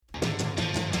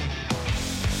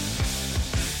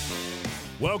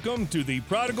Welcome to the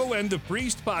Prodigal and the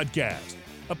Priest podcast,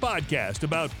 a podcast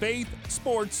about faith,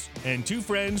 sports, and two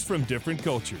friends from different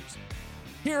cultures.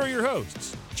 Here are your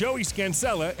hosts, Joey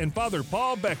Scansella and Father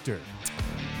Paul Bechter.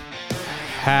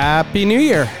 Happy New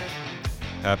Year.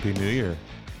 Happy New Year.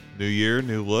 New year,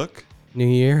 new look. New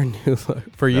Year, new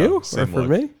look. For you or for look.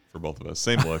 me? For both of us.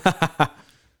 Same look. I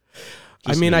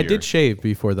mean, I did shave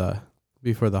before the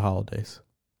holidays.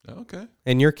 Okay.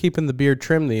 And you're keeping the beard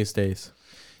trim these days.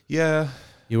 Yeah.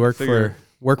 You work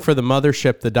for the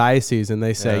mothership, the diocese, and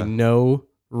they say no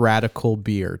radical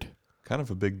beard. Kind of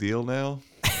a big deal now.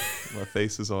 My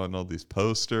face is on all these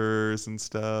posters and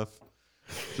stuff.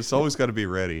 Just always got to be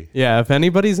ready. Yeah, if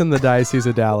anybody's in the Diocese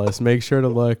of Dallas, make sure to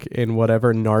look in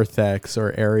whatever narthex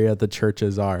or area the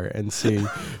churches are and see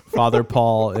Father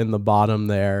Paul in the bottom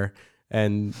there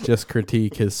and just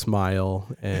critique his smile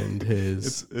and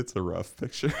his... It's a rough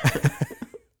picture.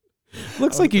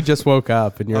 Looks like you just woke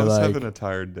up and you're I was like... having a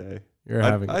tired day.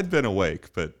 I'd been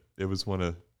awake, but it was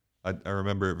I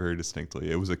remember it very distinctly.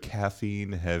 It was a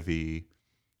caffeine-heavy,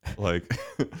 like,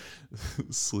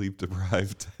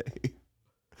 sleep-deprived day.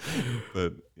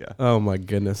 But yeah. Oh my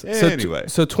goodness. Anyway.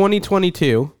 So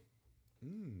 2022.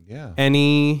 Yeah.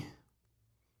 Do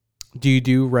you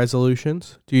do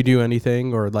resolutions? Do you do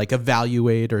anything or like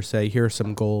evaluate or say, here's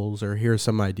some goals or here's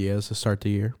some ideas to start the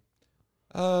year?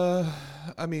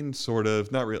 I mean, sort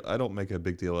of. Not really. I don't make a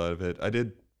big deal out of it. I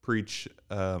did preach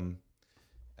at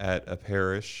a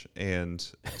parish and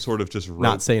sort of just wrote.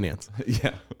 Not St. Anne's.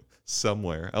 Yeah.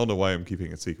 Somewhere. I don't know why I'm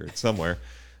keeping it secret. Somewhere.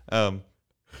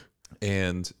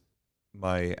 And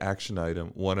my action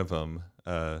item, one of them,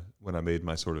 when I made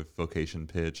my sort of vocation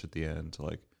pitch at the end,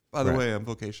 like, by the way, I'm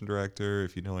vocation director,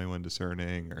 if you know anyone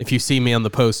discerning. Or if you see me on the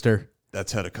poster.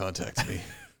 That's how to contact me.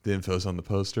 The info's on the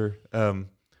poster.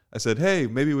 I said, hey,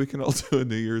 maybe we can all do a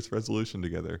New Year's resolution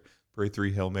together. Pray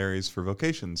 3 Hail Marys for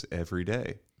vocations every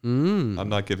day. I'm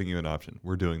not giving you an option.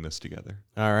 We're doing this together.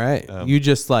 All right. You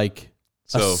just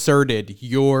asserted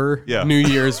your New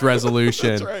Year's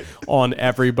resolution right. on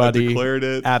everybody. I declared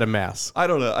it at a mass. I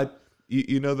don't know.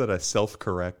 You know that I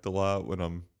self-correct a lot when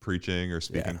I'm preaching or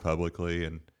speaking publicly,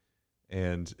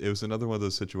 and it was another one of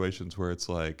those situations where it's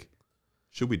like,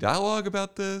 should we dialogue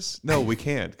about this? No, we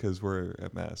can't because we're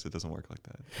at mass. It doesn't work like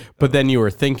that. But then you were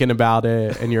thinking about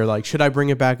it, and you're like, should I bring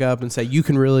it back up and say you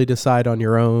can really decide on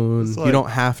your own? Like, you don't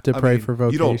have to pray for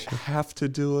vocation. You don't have to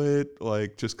do it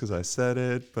like just because I said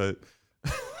it, but.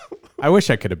 I wish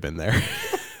I could have been there.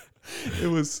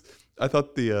 I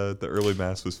thought the early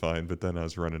mass was fine, but then I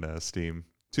was running out of steam.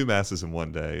 2 masses in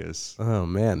one day is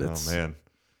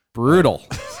brutal.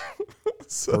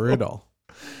 Brutal.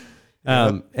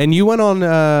 And you went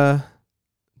on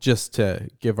just to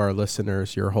give our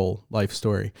listeners your whole life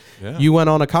story. Yeah. You went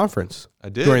on a conference. I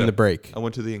did during the break. I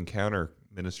went to the Encounter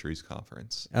Ministries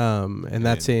conference. And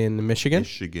that's in Michigan?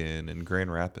 Michigan and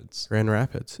Grand Rapids. Grand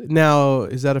Rapids. Now,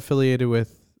 is that affiliated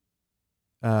with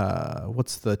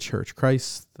what's the church?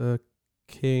 Christ the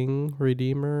King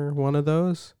Redeemer, one of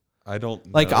those? I don't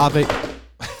know. Like Ave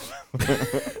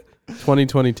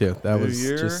 2022. That New was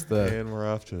year, just the and we're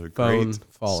off to a phone great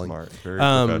falling. Smart, very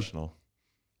professional.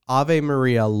 Ave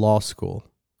Maria Law School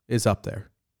is up there.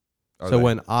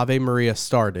 When Ave Maria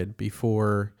started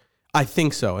before, I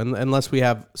think so, unless we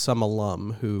have some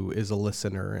alum who is a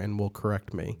listener and will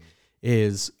correct me,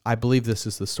 I believe this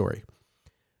is the story.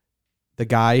 The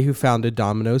guy who founded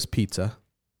Domino's Pizza,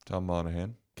 Tom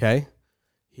Monahan. Okay.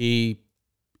 He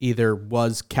either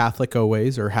was Catholic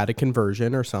always or had a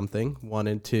conversion or something,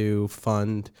 wanted to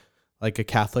fund like a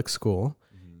Catholic school.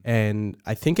 Mm-hmm. And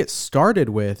I think it started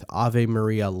with Ave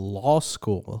Maria Law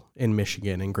School in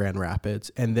Michigan in Grand Rapids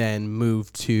and then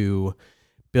moved to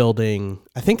building,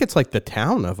 I think it's like the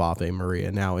town of Ave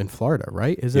Maria now in Florida,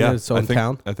 right? Isn't it its own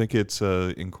town? I think it's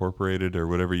incorporated or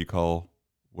whatever you call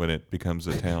when it becomes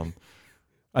a town.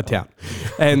 A town.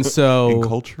 And so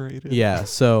enculturated. Yeah.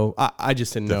 So I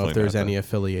just didn't know if there's any that.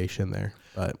 affiliation there,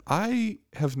 but I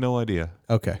have no idea.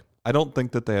 Okay. I don't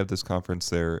think that they have this conference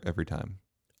there every time.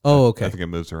 Oh, okay. I think it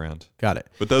moves around. Got it.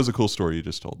 But that was a cool story you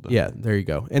just told, though. Yeah, there you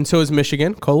go. And so is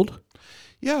Michigan cold?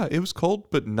 Yeah, it was cold,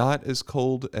 but not as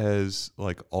cold as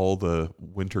like all the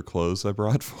winter clothes I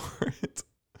brought for it.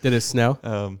 Did it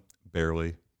snow?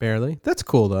 Barely. Barely? That's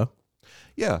cool, though.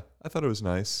 Yeah, I thought it was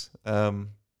nice.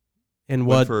 And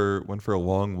went for a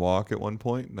long walk at one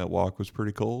point, and that walk was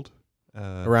pretty cold.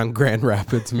 Around Grand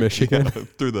Rapids, Michigan,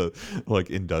 through the like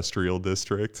industrial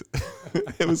district.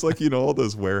 It was like all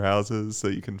those warehouses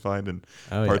that you can find in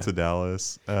parts of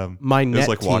Dallas. My net it was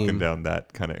like team, walking down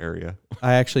that kind of area.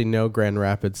 I actually know Grand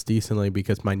Rapids decently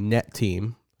because my net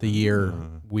team, the year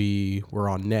we were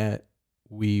on net,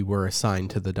 we were assigned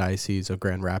to the Diocese of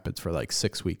Grand Rapids for like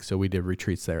 6 weeks. So we did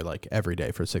retreats there like every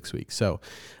day for 6 weeks. So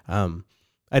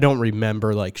I don't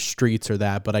remember like streets or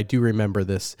that, but I do remember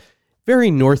this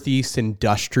very Northeast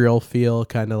industrial feel,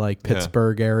 kind of like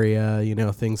Pittsburgh area, you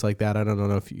know, things like that. I don't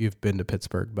know if you've been to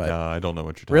Pittsburgh, but No, I don't know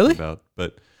what you're talking about.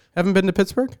 But haven't been to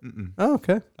Pittsburgh? mm-mm. Oh,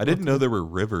 okay. I didn't know there were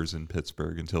rivers in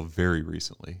Pittsburgh until very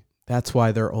recently. That's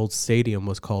why their old stadium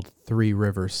was called Three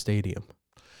Rivers Stadium.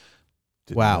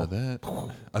 Didn't Wow. know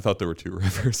that. I thought there were 2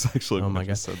 rivers, actually. Oh when my I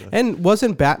just said that. And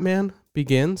wasn't Batman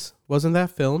Begins? Wasn't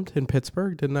that filmed in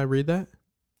Pittsburgh? Didn't I read that?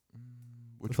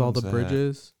 Which With all the one's that?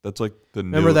 bridges. That's like the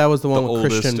Remember new, that was the one with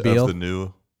oldest Christian Bale? of the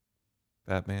new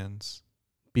Batmans.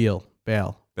 Bale.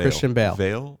 Christian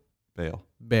Bale.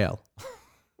 Bale.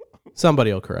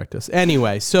 Somebody will correct us.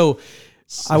 Anyway, so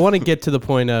I want to get to the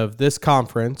point of this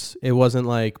conference. It wasn't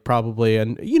like probably,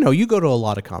 and you know, you go to a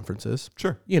lot of conferences.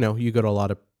 Sure. You know, you go to a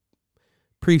lot of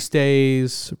priest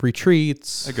days,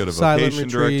 retreats. I go to silent vocation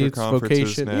director retreats, conferences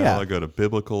vocation. now. Yeah. I go to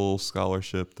biblical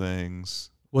scholarship things.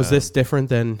 Was this different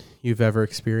than you've ever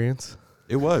experienced?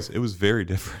 It was very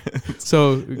different.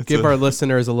 So give our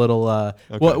listeners a little,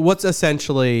 what's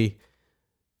essentially,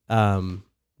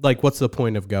 like what's the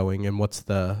point of going and what's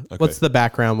the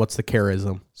background? What's the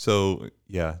charism? So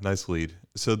yeah, nice lead.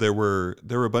 So there were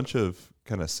a bunch of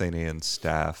kind of St. Anne's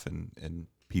staff and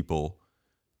people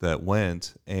that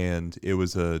went, and it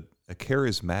was a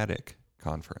charismatic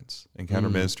conference. Encounter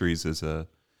Ministries is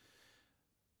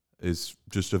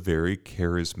just a very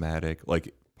charismatic,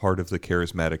 like part of the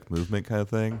charismatic movement kind of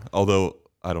thing. Although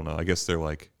I don't know, I guess they're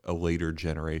like a later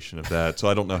generation of that, so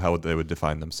I don't know how they would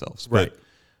define themselves. Right.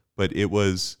 But it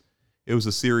was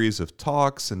a series of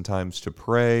talks and times to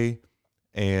pray,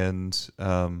 and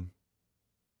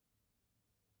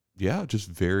just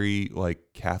very like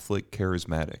Catholic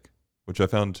charismatic, which I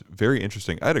found very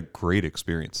interesting. I had a great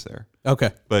experience there.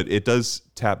 Okay. But it does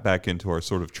tap back into our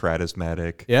sort of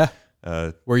tradismatic. Yeah.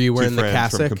 Were you 2 wearing the friends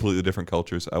cassock? from completely different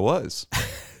cultures? I was.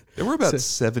 There were about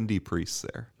 70 priests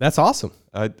there. That's awesome.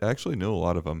 I actually knew a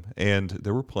lot of them, and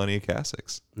there were plenty of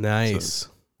cassocks. Nice.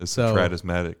 It's So,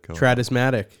 tradismatic.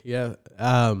 Tradismatic. Yeah.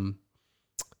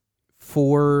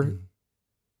 For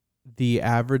the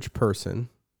average person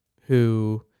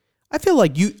who, I feel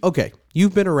like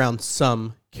you've been around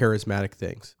some charismatic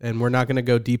things, and we're not going to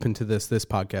go deep into this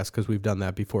podcast because we've done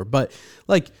that before, but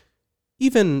like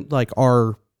even like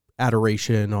our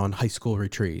adoration on high school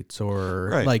retreats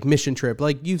or like mission trip,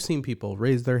 like you've seen people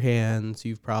raise their hands.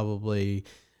 You've probably,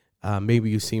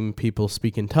 maybe you've seen people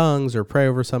speak in tongues or pray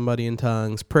over somebody in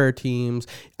tongues, prayer teams.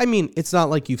 I mean, it's not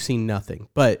like you've seen nothing,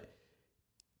 but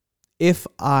if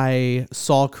I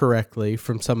saw correctly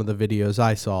from some of the videos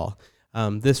I saw,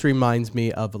 this reminds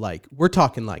me of like, we're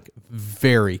talking like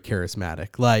very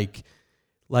charismatic, like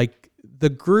the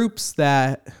groups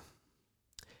that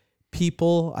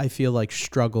people I feel like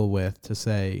struggle with to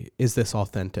say, is this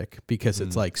authentic? Because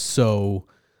it's like so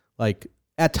like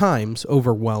at times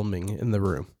overwhelming in the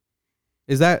room.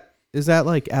 Is that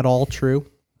like at all true?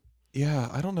 Yeah,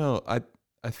 I don't know. I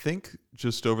think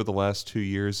just over the last 2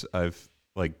 years, I've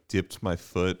like dipped my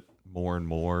foot more and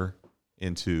more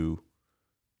into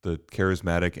the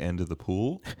charismatic end of the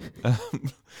pool.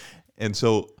 And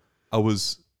so I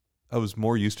was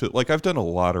more used to it. Like I've done a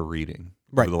lot of reading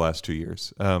over the last 2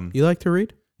 years. You like to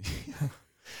read?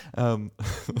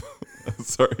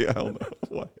 Sorry, I don't know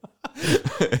why.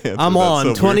 I'm on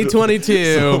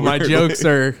 2022. My jokes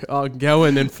are all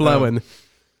going and flowing.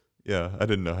 Yeah, I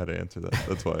didn't know how to answer that.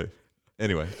 That's why.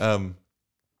 Anyway,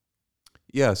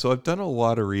 yeah, so I've done a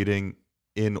lot of reading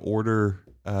in order,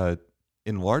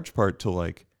 in large part to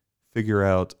like figure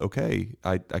out, okay,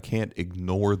 I can't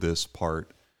ignore this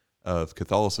part of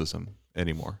Catholicism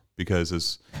anymore,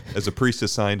 because as a priest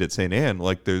assigned at St. Anne,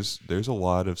 like there's a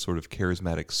lot of sort of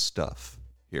charismatic stuff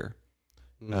here.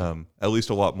 At least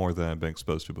a lot more than I've been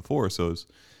exposed to before. So it's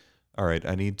all right,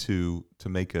 I need to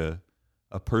make a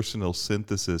personal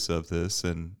synthesis of this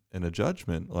and a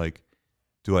judgment. Like,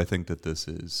 do I think that this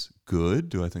is good?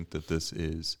 Do I think that this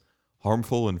is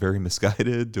harmful and very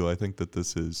misguided? Do I think that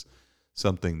this is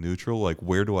something neutral? Like,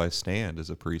 where do I stand as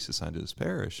a priest assigned to this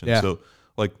parish? And so,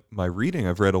 like, my reading,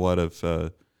 I've read a lot of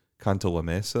Canta la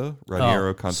Mesa,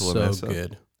 Raniero Canta la Mesa. So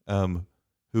good.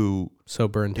 Who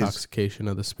Sober Intoxication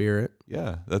of the Spirit.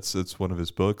 Yeah, that's one of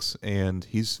his books, and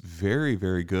he's very,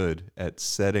 very good at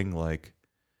setting like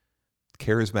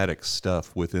charismatic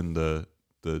stuff within the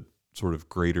sort of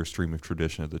greater stream of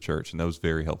tradition of the church, and that was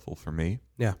very helpful for me.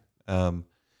 Yeah.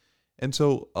 And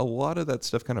so a lot of that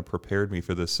stuff kind of prepared me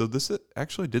for this. So this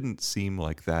actually didn't seem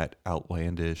like that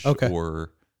outlandish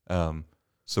or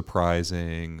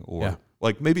surprising or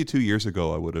like maybe 2 years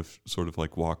ago, I would have sort of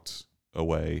like walked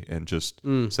away and just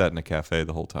sat in a cafe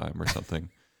the whole time or something.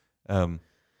 But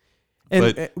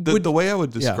the way I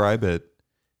would describe it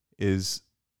is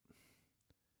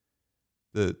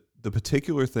the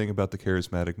particular thing about the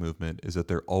charismatic movement is that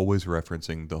they're always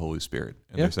referencing the Holy Spirit.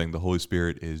 And they're saying the Holy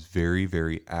Spirit is very,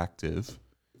 very active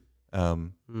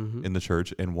in the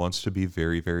church and wants to be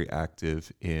very, very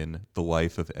active in the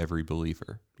life of every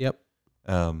believer. Yep.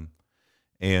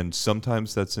 And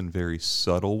sometimes that's in very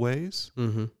subtle ways,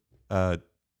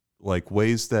 like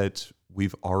ways that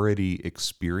we've already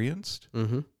experienced,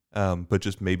 but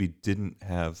just maybe didn't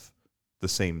have the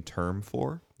same term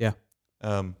for. Yeah.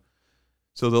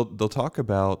 So they'll talk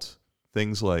about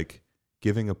things like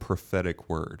giving a prophetic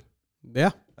word.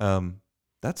 Yeah.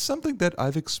 That's something that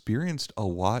I've experienced a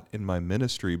lot in my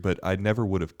ministry, but I never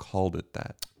would have called it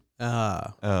that.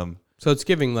 So it's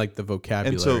giving like the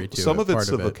vocabulary and so to some it, of it's part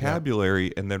the of it,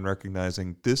 vocabulary, and then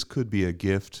recognizing this could be a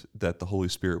gift that the Holy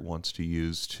Spirit wants to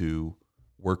use to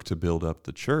work to build up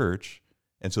the church.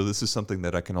 And so this is something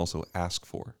that I can also ask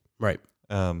for. Right.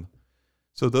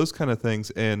 So those kind of things.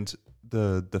 And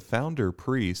the founder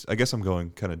priest, I guess I'm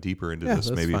going kind of deeper into this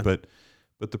maybe, fine. but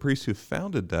the priest who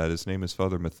founded that, his name is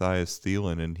Father Matthias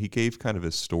Thielen, and he gave kind of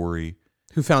his story.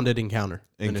 Who founded Encounter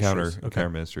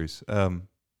Ministries.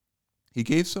 He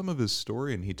gave some of his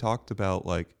story, and he talked about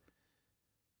like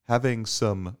having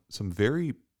some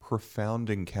very profound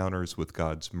encounters with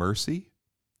God's mercy,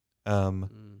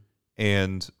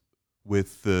 and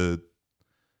with the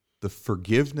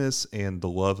forgiveness and the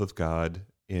love of God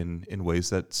in ways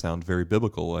that sound very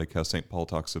biblical, like how St. Paul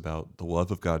talks about the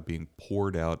love of God being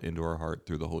poured out into our heart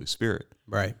through the Holy Spirit.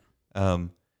 Right.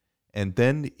 And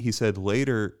then he said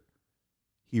later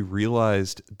he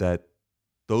realized that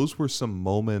those were some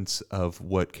moments of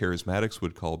what charismatics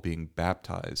would call being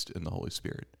baptized in the Holy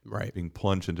Spirit. Right. Being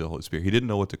plunged into the Holy Spirit. He didn't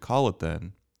know what to call it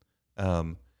then.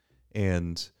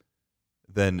 And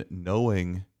then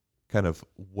knowing kind of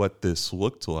what this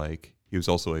looked like, he was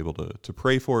also able to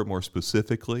pray for it more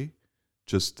specifically,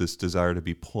 just this desire to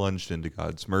be plunged into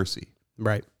God's mercy.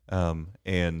 Right.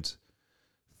 And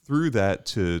through that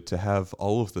to have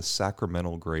all of the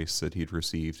sacramental grace that he'd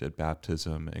received at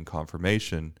baptism and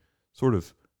confirmation sort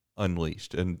of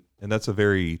unleashed. And that's a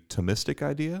very Thomistic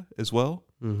idea as well,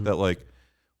 that like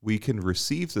we can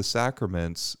receive the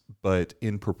sacraments, but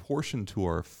in proportion to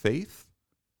our faith,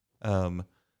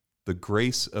 the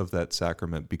grace of that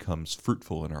sacrament becomes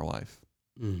fruitful in our life.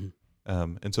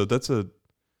 And so that's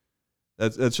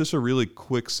just a really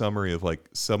quick summary of like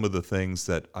some of the things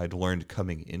that I'd learned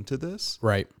coming into this,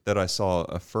 Right. that I saw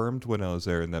affirmed when I was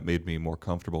there, and that made me more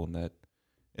comfortable in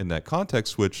that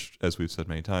context, which, as we've said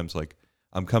many times, like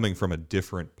I'm coming from a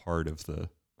different part of the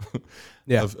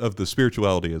of the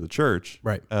spirituality of the church.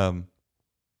 Right.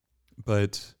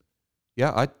 But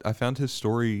yeah, I found his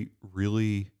story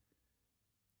really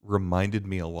reminded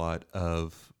me a lot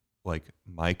of like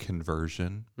my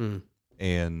conversion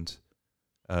and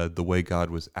the way God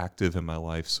was active in my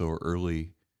life so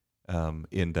early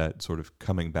in that sort of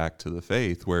coming back to the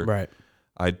faith, where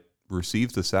I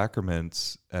received the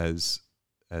sacraments as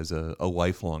a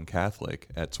lifelong Catholic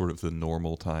at sort of the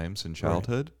normal times in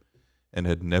childhood, and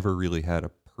had never really had a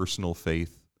personal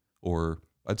faith, or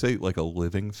I'd say like a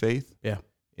living faith,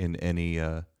 in any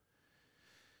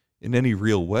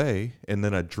real way. And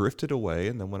then I drifted away,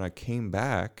 and then when I came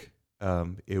back,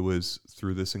 it was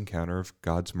through this encounter of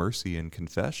God's mercy and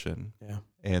confession,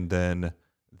 and then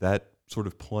that sort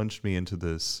of plunged me into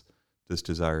this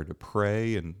desire to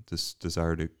pray, and this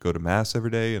desire to go to Mass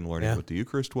every day, and learning what the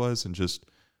Eucharist was, and just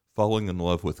falling in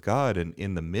love with God. And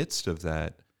in the midst of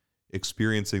that,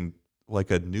 experiencing like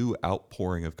a new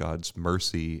outpouring of God's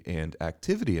mercy and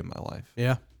activity in my life.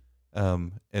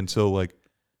 And so like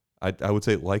I would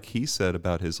say, like he said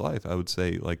about his life, I would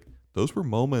say like those were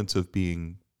moments of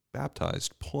being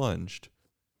baptized, plunged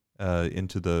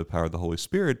into the power of the Holy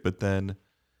Spirit, but then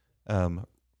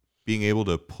being able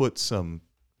to put some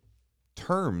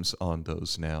terms on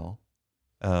those now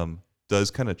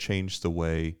does kind of change the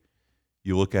way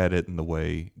you look at it and the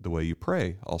way you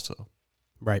pray also.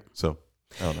 Right. So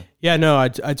I don't know. Yeah, no, I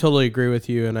totally agree with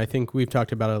you. And I think we've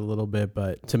talked about it a little bit,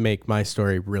 but to make my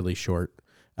story really short,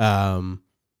 I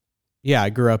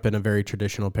grew up in a very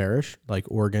traditional parish, like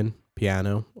organ,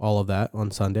 piano, all of that on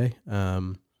Sunday.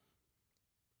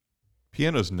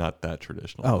 Piano's not that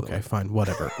traditional. Oh, okay, fine,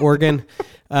 whatever. Organ.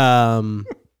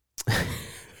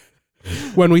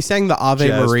 When we sang the Ave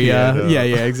Jazz Maria,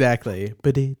 piano. exactly.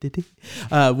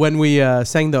 When we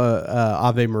sang the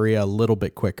Ave Maria a little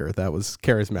bit quicker, that was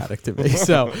charismatic to me.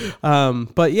 So,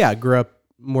 but yeah, grew up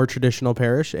more traditional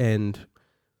parish and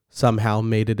somehow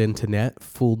made it into Net,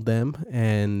 fooled them.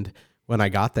 And when I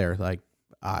got there, like,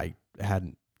 I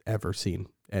hadn't ever seen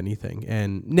anything.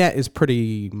 And Net is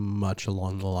pretty much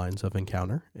along the lines of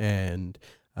Encounter. And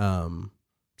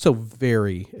so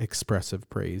very expressive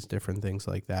praise, different things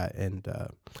like that. And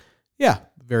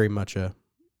very much a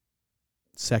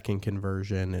second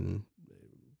conversion and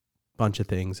a bunch of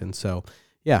things. And so,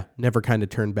 never kind of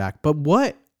turned back. But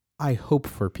what I hope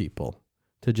for people,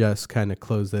 to just kind of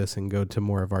close this and go to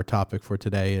more of our topic for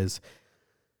today, is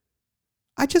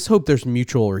I just hope there's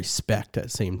mutual respect at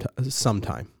some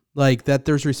time. Like, that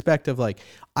there's respect of, like,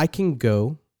 I can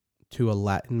go to a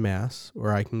Latin mass,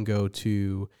 or I can go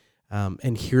to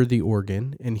and hear the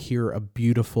organ and hear a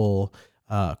beautiful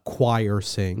choir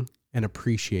sing and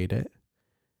appreciate it.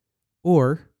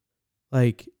 Or,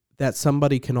 like, that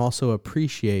somebody can also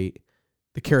appreciate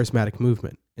the charismatic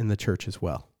movement in the church as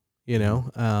well, you know?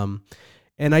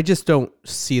 And I just don't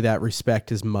see that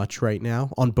respect as much right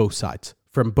now on both sides,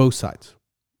 from both sides.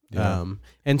 Yeah.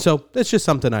 And so that's just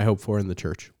something I hope for in the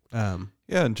church.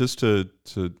 And just to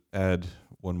add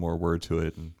one more word to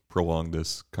it and prolong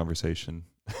this conversation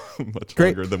much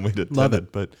longer than we'd intended. Love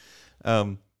it. But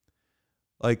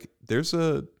like, there's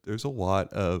a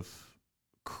lot of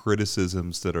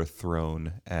criticisms that are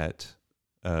thrown at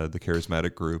the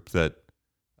charismatic group that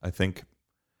I think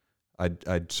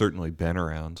I'd certainly been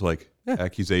around, like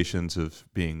accusations of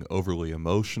being overly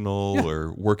emotional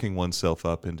or working oneself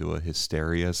up into a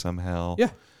hysteria somehow.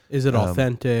 Yeah. Is it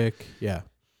authentic? Yeah.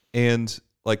 And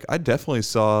like, I definitely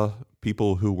saw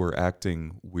people who were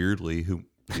acting weirdly, who,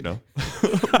 you know,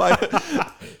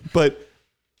 but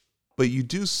you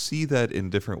do see that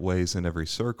in different ways in every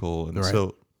circle. And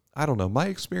so, I don't know, my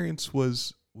experience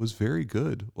was very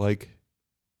good. Like,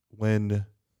 when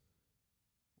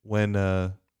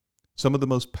some of the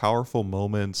most powerful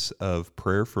moments of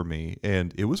prayer for me,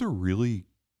 and it was a really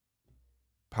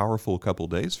powerful couple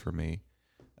days for me,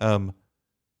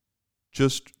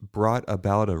 just brought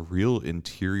about a real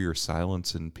interior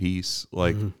silence and peace.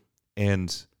 Like,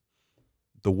 and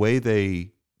the way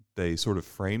they sort of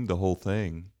framed the whole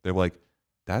thing, they're like,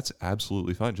 that's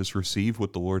absolutely fine. Just receive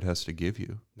what the Lord has to give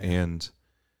you. Yeah. And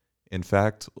in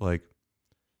fact, like,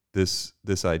 this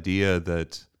idea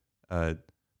that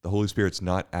the Holy Spirit's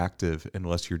not active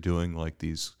unless you're doing like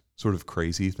these sort of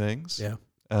crazy things,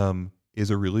 is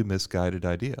a really misguided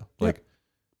idea. Like,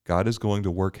 God is going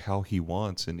to work how he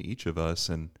wants in each of us.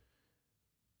 And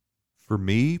for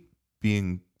me,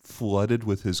 being flooded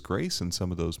with his grace in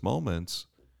some of those moments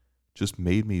just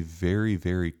made me very,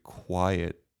 very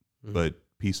quiet, but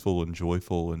peaceful and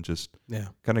joyful, and just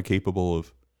kind of capable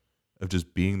of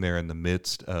just being there in the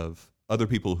midst of other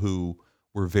people who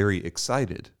were very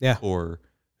excited, or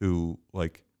who,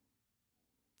 like,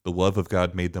 the love of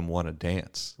God made them want to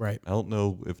dance. Right. I don't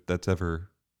know if that's ever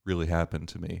really happened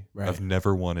to me. Right. I've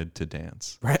never wanted to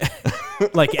dance. Right.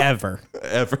 Like, ever.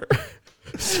 Ever.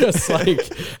 Just like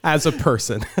as a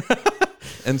person.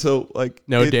 And so, like,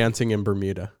 no dancing in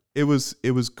Bermuda. It was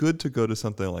good to go to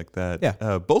something like that.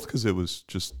 Yeah. Both because it was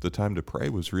just, the time to pray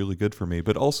was really good for me,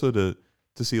 but also to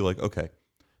see, like, okay,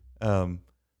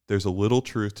 there's a little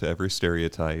truth to every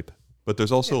stereotype, but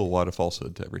there's also a lot of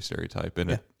falsehood to every stereotype,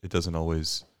 and it doesn't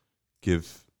always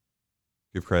give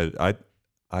credit.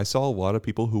 I saw a lot of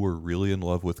people who were really in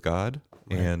love with God,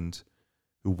 and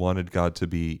who wanted God to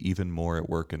be even more at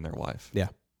work in their life. Yeah.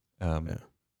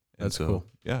 That's cool.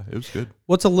 Yeah, it was good.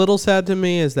 What's a little sad to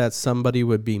me is that somebody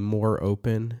would be more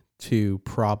open to,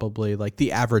 probably, like,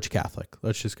 the average Catholic.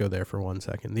 Let's just go there for 1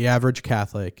 second. The average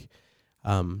Catholic,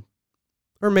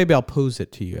 or maybe I'll pose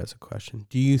it to you as a question.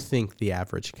 Do you think the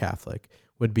average Catholic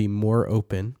would be more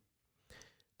open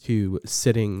to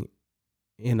sitting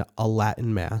in a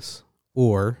Latin mass,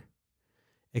 or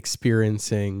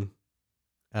experiencing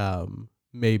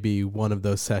maybe one of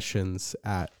those sessions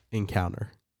at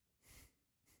Encounter?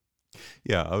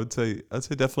 Yeah, I'd say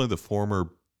definitely the former,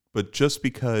 but just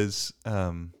because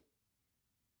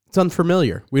it's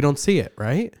unfamiliar. We don't see it,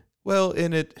 right? Well,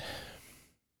 and it,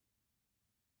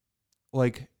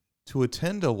 like, to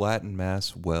attend a Latin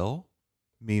mass well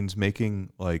means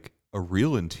making, like, a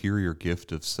real interior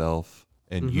gift of self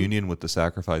and union with the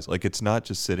sacrifice. Like, it's not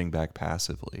just sitting back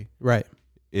passively. Right.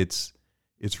 It's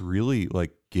really,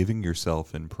 like, giving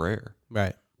yourself in prayer.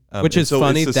 Right. Which is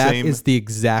funny. That is the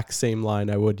exact same line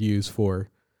I would use for,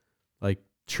 like,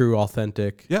 true,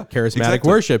 authentic, charismatic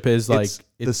worship. Is like, it's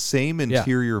the same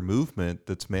interior movement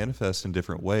that's manifest in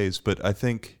different ways. But I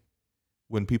think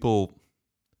when people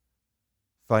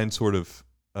find sort of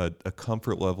a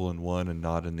comfort level in one and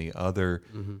not in the other,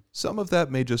 some of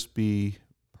that may just be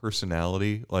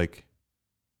personality, like,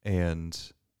 and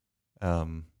I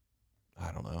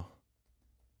I don't know.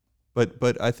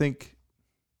 But I think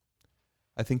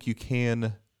you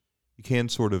can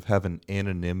sort of have an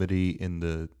anonymity in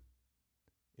the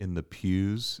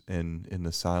pews and in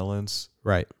the silence,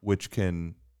 Right. which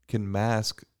can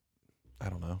mask, I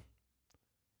don't know,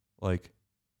 like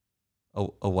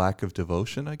a lack of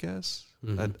devotion, I guess.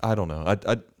 Mhm. I don't know.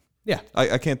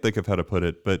 I can't think of how to put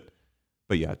it, but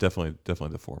yeah, definitely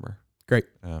the former. Great.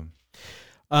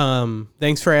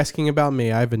 Thanks for asking about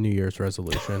me. I have a New Year's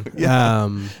resolution. Yeah.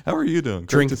 How are you doing? Great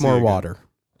to Drink see more you again. water.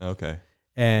 Okay.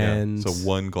 And Yeah. So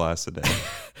 1 glass a day.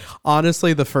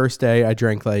 honestly, the first day I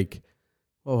drank like,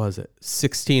 what was it?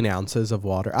 16 ounces of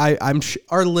water.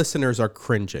 Our listeners are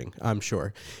cringing, I'm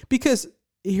sure. Because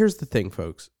here's the thing,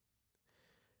 folks.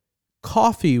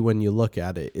 Coffee, when you look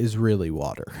at it, is really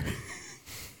water.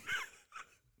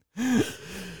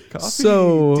 Coffee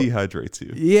So- dehydrates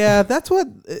you. Yeah,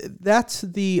 that's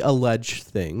the alleged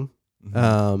thing.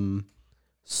 Mhm.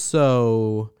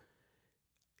 So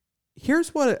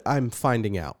here's what I'm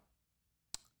finding out.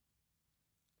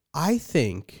 I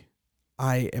think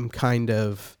I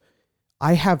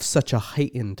have such a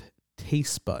heightened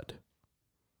taste bud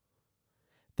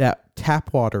that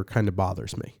tap water kind of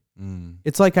bothers me. Mm.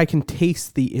 It's like I can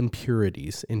taste the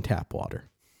impurities in tap water.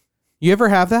 You ever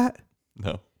have that?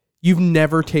 No. You've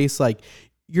never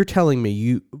you're telling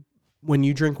me when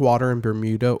you drink water in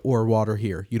Bermuda or water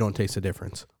here, you don't taste a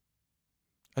difference.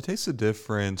 I taste a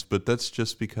difference, but that's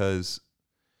just because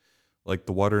like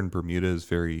the water in Bermuda is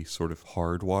very sort of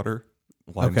hard water,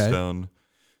 limestone.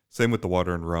 Same with the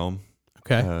water in Rome.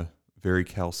 Okay. Very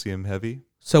calcium heavy.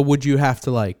 So would you have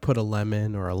to like put a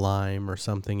lemon or a lime or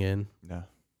something in? No,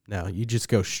 No, you just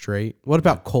go straight. What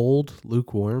about cold,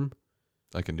 lukewarm?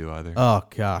 I can do either. Oh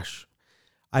gosh.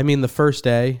 I mean, the first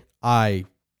day I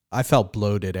felt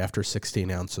bloated after 16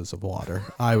 ounces of water.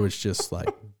 I was just like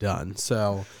done.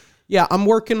 So yeah, I'm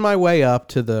working my way up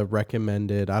to the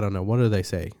recommended. I don't know. What do they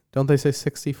say? Don't they say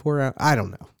 64? I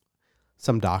don't know.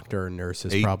 Some doctor or nurse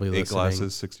is probably eight listening.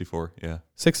 glasses, 64. Yeah.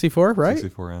 64, right?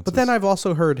 64 ounces. But then I've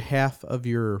also heard half of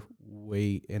your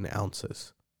weight in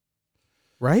ounces.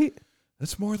 Right?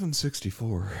 That's more than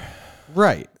 64.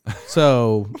 Right.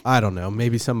 So I don't know.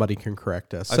 Maybe somebody can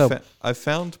correct us. So I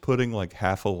found putting like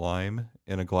half a lime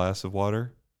in a glass of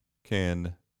water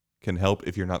can help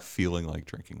if you're not feeling like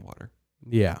drinking water.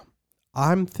 yeah,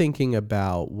 I'm thinking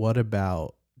about what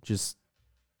about just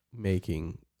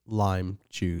making lime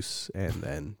juice and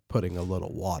then putting a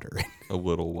little water in, A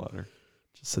little water.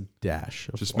 just a dash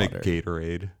of Just water. make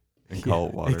Gatorade and call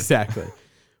it water. Exactly.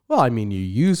 Well, I mean, you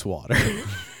use water.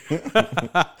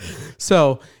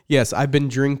 So, yes, I've been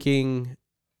drinking.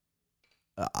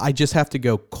 I just have to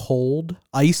go cold,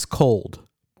 ice cold,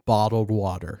 bottled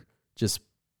water. Just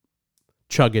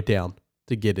chug it down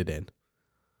to get it in.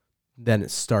 Then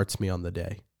it starts me on the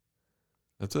day.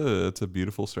 That's a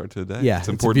beautiful start to the day. Yeah, it's it's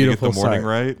a important to get the beautiful morning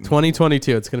start. right.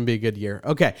 2022, it's going to be a good year.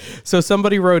 Okay, so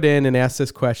somebody wrote in and asked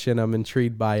this question. I'm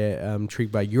intrigued by it. I'm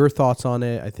intrigued by your thoughts on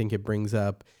it. I think it brings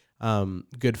up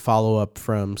good follow-up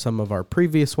from some of our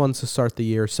previous ones to start the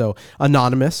year. So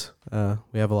anonymous,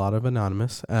 we have a lot of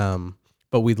anonymous,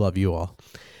 but we love you all.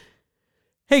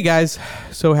 Hey guys,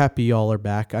 so happy y'all are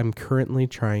back. I'm currently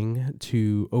trying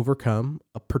to overcome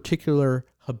a particular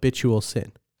habitual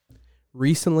sin.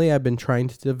 Recently, I've been trying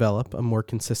to develop a more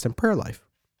consistent prayer life.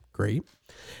 Great.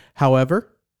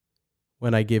 However,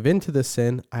 when I give in to this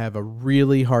sin, I have a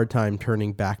really hard time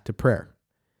turning back to prayer.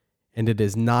 And it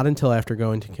is not until after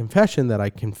going to confession that I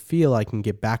can feel I can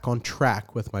get back on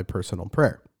track with my personal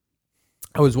prayer.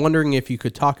 I was wondering if you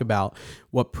could talk about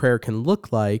what prayer can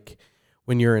look like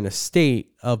when you're in a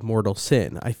state of mortal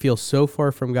sin. I feel so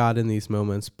far from God in these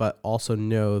moments, but also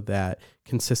know that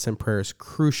consistent prayer is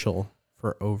crucial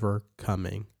for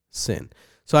overcoming sin.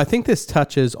 So I think this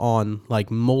touches on like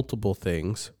multiple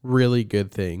things, really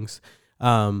good things.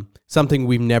 Something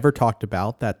we've never talked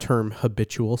about, that term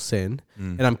habitual sin.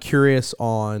 And I'm curious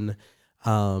on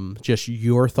just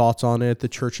your thoughts on it, the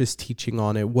church's teaching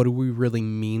on it. What do we really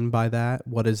mean by that?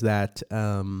 What is that?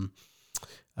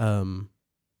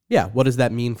 What does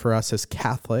that mean for us as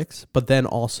Catholics? But then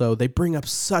also they bring up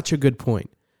such a good point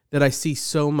that I see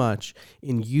so much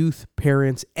in youth,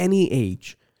 parents, any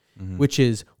age, which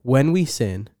is when we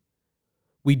sin,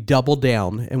 we double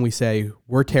down and we say,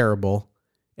 we're terrible,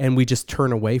 and we just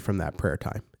turn away from that prayer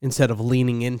time instead of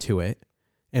leaning into it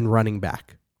and running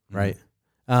back, right?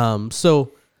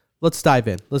 So let's dive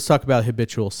in. Let's talk about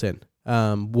habitual sin.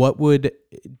 I'm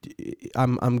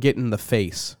getting the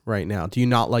face right now. Do you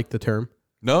not like the term?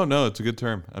 No, it's a good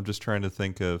term. I'm just trying to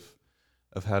think of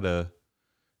how to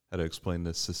explain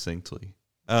this succinctly.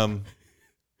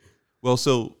 Well,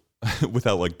 so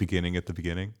without like beginning at the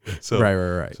beginning. So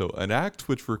Right. So an act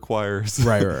which requires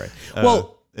Right.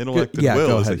 Well, intellect and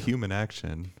will is a human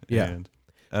action. Yeah. And,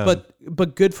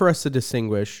 but good for us to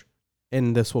distinguish,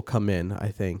 and this will come in, I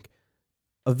think.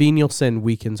 A venial sin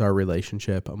weakens our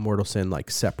relationship. A mortal sin like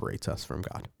separates us from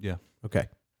God. Yeah. Okay.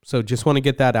 So just want to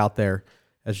get that out there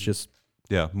as just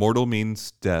yeah. Mortal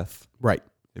means death. right.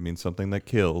 It means something that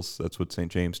kills. That's what St.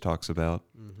 James talks about.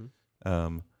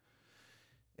 And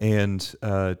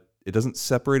it doesn't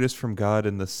separate us from God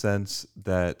in the sense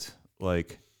that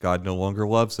like God no longer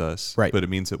loves us, right. But it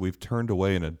means that we've turned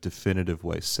away in a definitive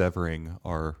way, severing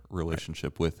our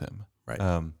relationship with Him.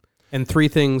 Right. And three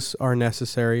things are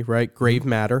necessary, right? Grave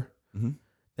matter,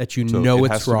 that you know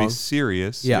it's wrong. It has to be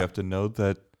serious. Yeah. You have to know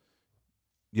that.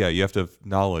 Yeah, you have to have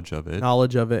knowledge of it.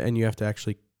 And you have to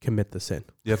actually commit the sin.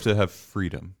 You have to have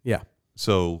freedom. Yeah.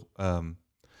 So,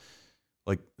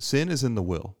 like sin is in the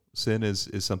will. Sin is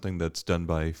something that's done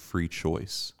by free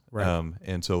choice. Right.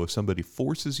 And so if somebody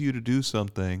forces you to do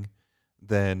something,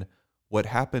 then what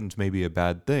happened may be a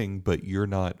bad thing, but you're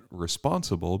not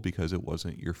responsible because it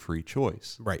wasn't your free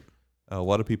choice. Right. A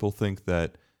lot of people think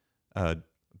that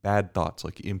bad thoughts,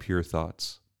 like impure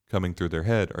thoughts coming through their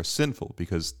head, are sinful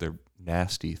because they're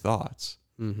nasty thoughts.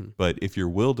 But if your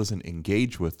will doesn't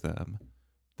engage with them,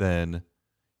 then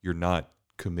you're not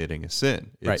committing a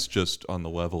sin. It's just on the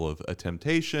level of a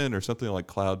temptation or something like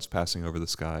clouds passing over the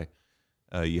sky.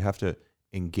 You have to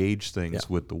engage things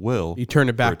with the will. You turn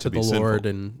it back to to the Lord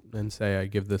and say, I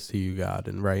give this to you, God,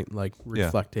 and like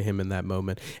reflect to Him in that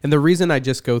moment. And the reason I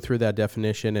just go through that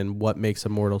definition and what makes a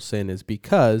mortal sin is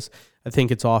because I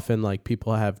think it's often like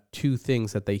people have two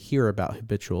things that they hear about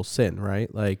habitual sin,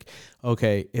 right? Like,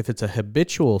 okay, if it's a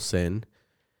habitual sin,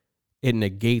 it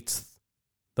negates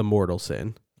the mortal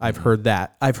sin. I've heard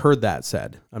that. I've heard that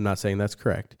said. I'm not saying that's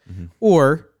correct.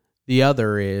 Or the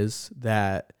other is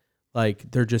that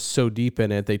like they're just so deep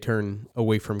in it, they turn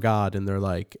away from God and they're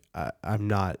like, I'm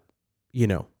not,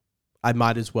 I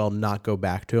might as well not go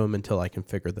back to Him until I can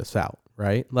figure this out,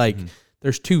 right? Like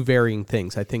there's two varying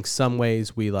things. I think some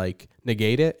ways we like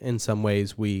negate it, and some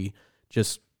ways we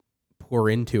just pour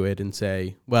into it and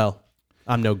say, well,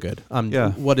 I'm no good.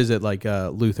 What is it like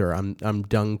Luther? I'm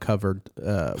dung covered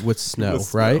with snow,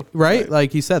 right? Right?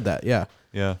 Like he said that. Yeah.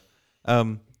 Yeah.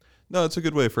 No, it's a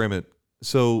good way to frame it.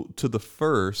 So to the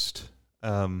first,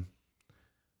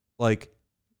 like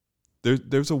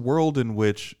there's a world in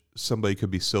which somebody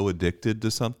could be so addicted to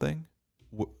something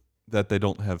that they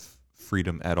don't have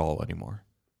freedom at all anymore.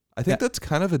 I think that's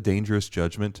kind of a dangerous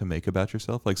judgment to make about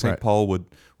yourself. Like St. Paul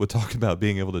would talk about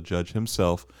being able to judge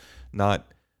himself, not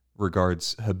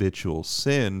regards habitual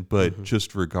sin, but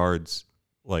just regards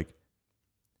like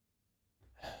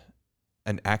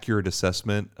an accurate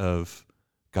assessment of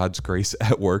God's grace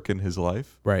at work in his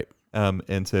life. Right.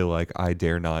 And say like, I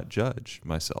dare not judge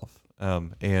myself.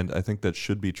 And I think that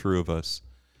should be true of us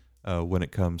when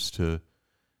it comes to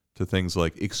things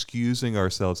like excusing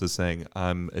ourselves as saying,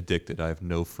 I'm addicted, I have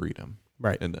no freedom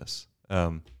in this.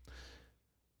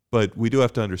 But we do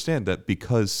have to understand that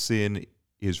because sin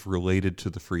is related to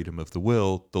the freedom of the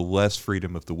will, the less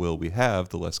freedom of the will we have,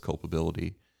 the less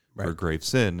culpability for grave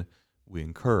sin we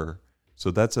incur.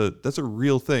 So that's a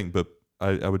real thing, but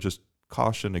I would just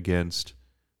caution against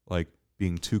like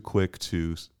being too quick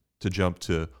to jump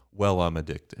to, well, I'm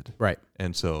addicted. Right.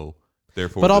 And so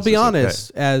therefore, but I'll be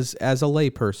honest, as a lay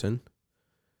person,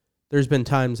 there's been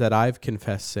times that I've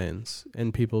confessed sins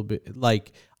and people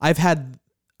I've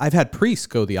had priests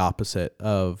go the opposite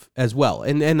of as well.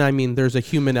 And I mean, there's a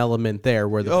human element there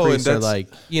where the priests are like,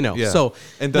 so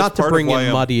and not to bring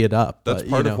and muddy it up. That's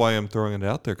part of why I'm throwing it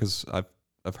out there, because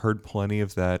I've heard plenty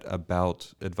of that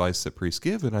about advice that priests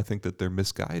give, and I think that they're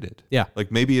misguided. Yeah.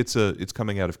 Like maybe it's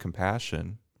coming out of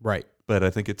compassion. Right. But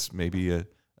I think it's maybe a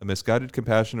misguided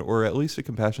compassion, or at least a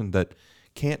compassion that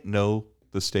can't know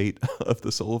the state of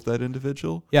the soul of that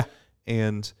individual. Yeah.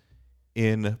 And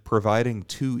in providing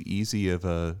too easy of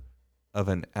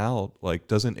an out, like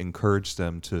doesn't encourage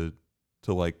them to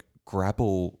like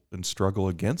grapple and struggle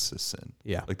against this sin.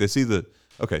 Yeah. Like they see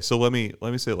so let me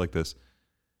say it like this.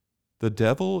 The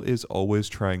devil is always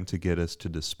trying to get us to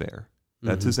despair.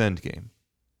 That's his end game.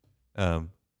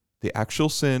 The actual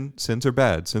sins are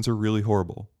bad. Sins are really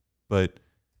horrible. But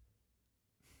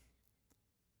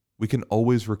we can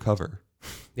always recover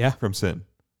from sin.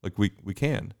 Like we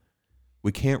can.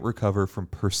 We can't recover from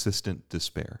persistent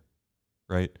despair,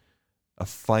 right? A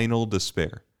final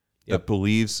despair that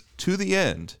believes to the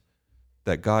end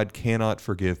that God cannot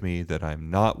forgive me, that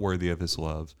I'm not worthy of his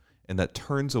love, and that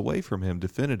turns away from him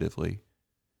definitively.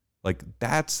 Like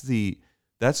that's the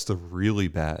really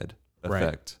bad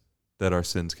effect that our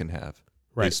sins can have.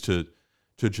 Right. is to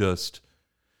just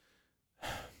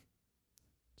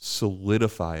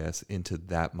solidify us into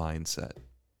that mindset.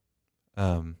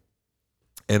 And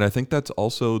I think that's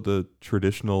also the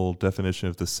traditional definition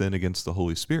of the sin against the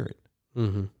Holy Spirit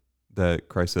Mm-hmm. that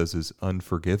Christ says is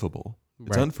unforgivable.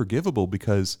 It's Right. unforgivable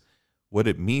because what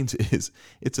it means is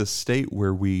it's a state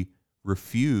where we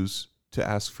refuse to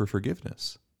ask for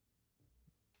forgiveness.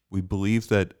 We believe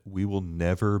that we will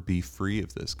never be free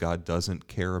of this. God doesn't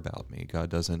care about me. God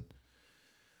doesn't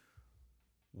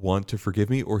want to forgive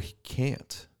me, or he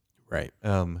can't. Right.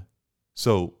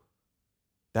 So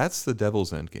that's the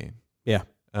devil's end game. Yeah.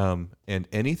 And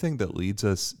anything that leads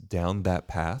us down that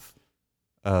path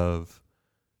of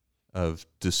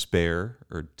despair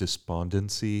or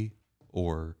despondency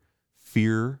or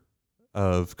fear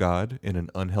of God in an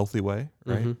unhealthy way,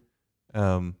 right?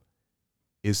 Mm-hmm.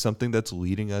 Is something that's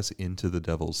leading us into the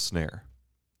devil's snare.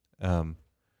 And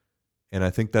I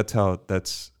think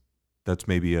that's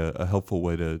maybe a helpful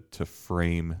way to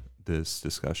frame this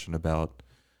discussion about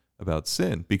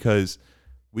sin, because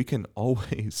we can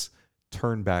always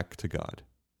turn back to God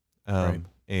Right.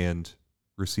 and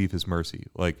receive his mercy.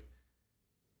 Like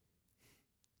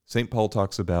St. Paul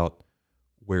talks about,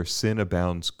 where sin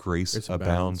abounds, grace Grace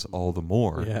abounds all the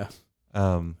more. Yeah.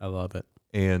 Um, I love it.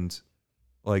 and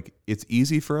like, it's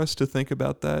easy for us to think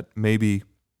about that maybe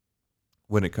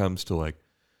when it comes to like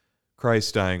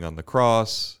Christ dying on the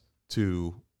cross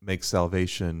to make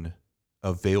salvation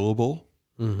available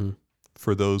Mm-hmm.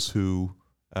 for those who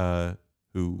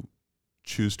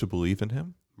choose to believe in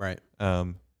him, Right.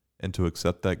 and to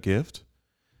accept that gift.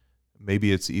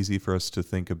 Maybe it's easy for us to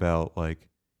think about like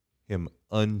him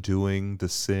undoing the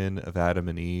sin of Adam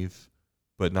and Eve,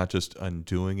 but not just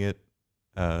undoing it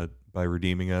by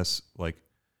redeeming us, like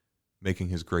making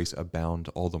his grace abound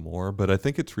all the more. But I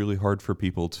think it's really hard for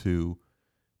people to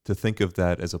think of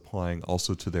that as applying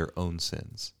also to their own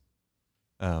sins.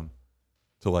 To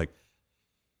like,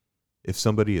 if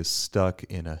somebody is stuck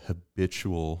in a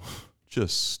habitual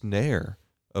just snare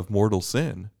of mortal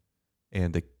sin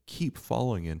and they keep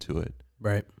falling into it,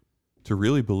 Right. to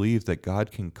really believe that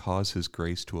God can cause his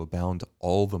grace to abound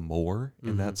all the more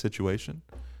in that Mhm. situation,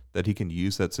 that he can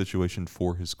use that situation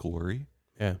for his glory.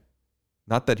 Yeah.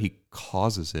 Not that he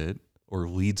causes it or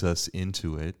leads us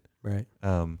into it, Right.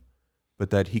 but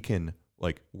that he can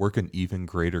like work an even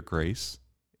greater grace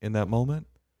in that moment.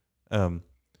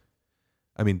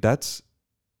 I mean, that's,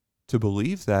 to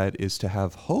believe that is to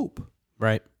have hope.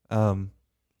 Right.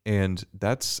 And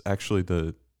that's actually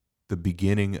the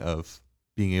beginning of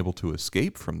being able to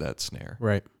escape from that snare,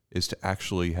 Right. is to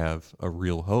actually have a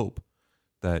real hope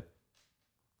that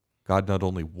God not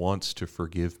only wants to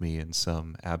forgive me in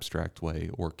some abstract way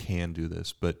or can do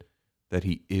this, but that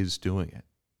he is doing it.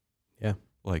 Yeah.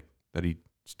 Like that he's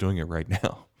doing it right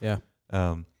now. Yeah.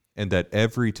 And that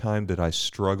every time that I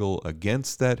struggle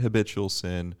against that habitual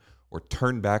sin or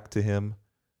turn back to him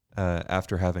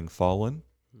after having fallen,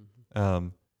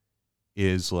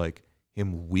 is like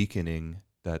him weakening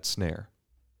that snare.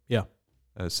 Yeah.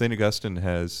 St. Augustine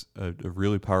has a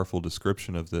really powerful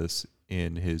description of this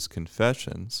in his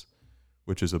Confessions,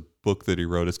 which is a book that he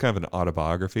wrote. It's kind of an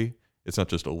autobiography. It's not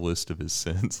just a list of his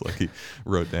sins, like he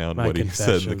wrote down My what he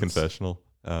said in the confessions.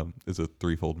 confessional. There's a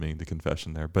threefold meaning to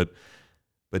confession there. But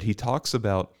he talks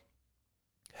about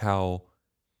how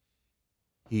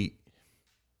in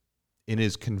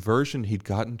his conversion, he'd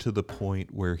gotten to the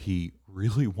point where he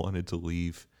really wanted to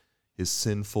leave his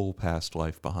sinful past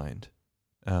life behind.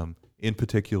 In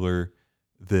particular,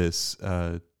 this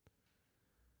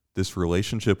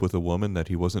relationship with a woman that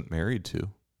he wasn't married to.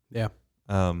 Yeah.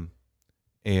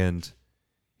 And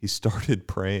he started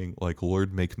praying like,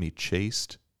 Lord, make me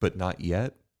chaste, but not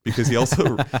yet. Because he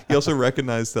also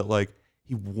recognized that like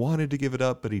he wanted to give it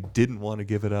up, but he didn't want to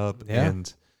give it up. Yeah.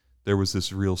 And there was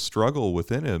this real struggle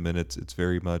within him. And it's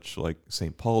very much like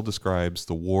St. Paul describes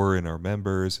the war in our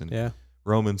members and Yeah.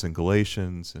 Romans and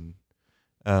Galatians.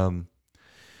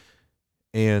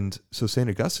 And so St.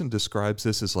 Augustine describes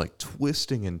this as like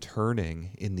twisting and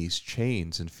turning in these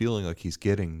chains and feeling like he's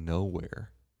getting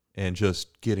nowhere and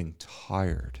just getting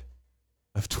tired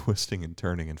of twisting and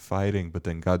turning and fighting. But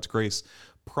then God's grace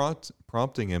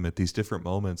prompting him at these different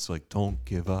moments, like, don't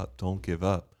give up,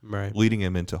 Right. leading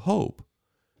him into hope.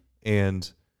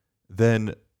 And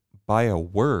then by a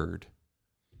word,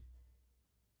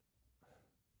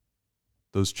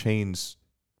 those chains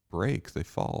break, they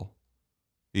fall.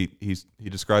 He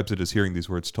describes it as hearing these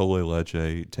words, tolle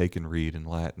lege, take and read in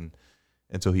Latin.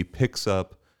 And so he picks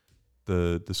up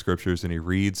the scriptures and he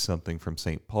reads something from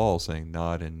St. Paul saying,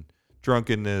 not in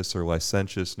drunkenness or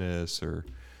licentiousness, or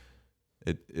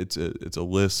it's a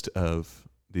list of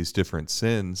these different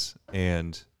sins,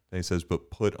 and he says,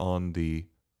 but put on the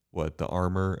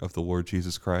armor of the Lord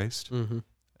Jesus Christ.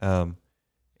 Mm-hmm.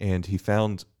 And he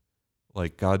found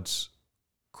like God's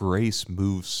grace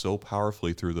moves so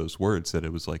powerfully through those words that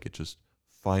it was like it just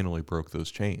finally broke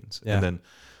those chains. Yeah. And then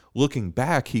looking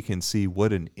back, he can see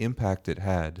what an impact it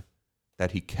had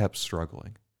that he kept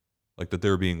struggling, like that they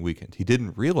were being weakened. He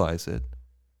didn't realize it,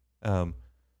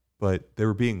 but they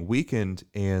were being weakened,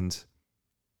 and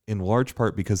in large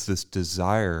part because this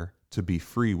desire to be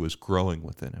free was growing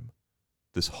within him.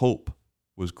 This hope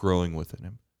was growing within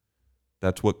him.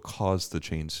 That's what caused the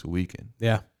chains to weaken.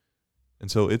 Yeah.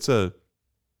 And so it's a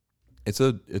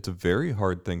very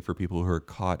hard thing for people who are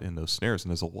caught in those snares. And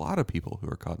there's a lot of people who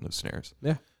are caught in those snares.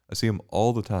 Yeah. I see them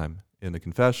all the time in the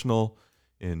confessional,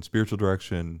 in spiritual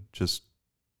direction, just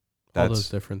all those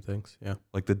different things. Yeah.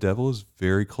 Like the devil is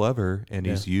very clever, and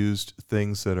he's used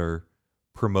things that are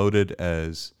promoted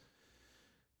as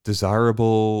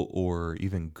desirable or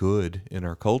even good in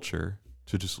our culture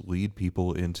to just lead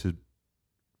people into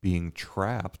being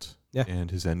trapped. Yeah. And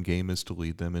his end game is to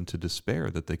lead them into despair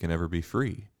that they can never be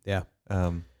free. Yeah.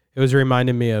 It was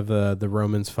reminding me of the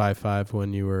Romans 5:5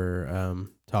 when you were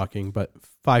talking, but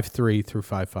 5:3 through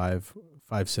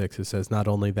 5:6, it says, not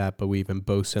only that, but we even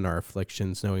boast in our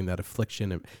afflictions, knowing that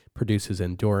affliction produces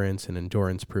endurance, and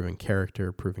endurance proven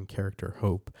character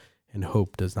hope, and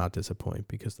hope does not disappoint,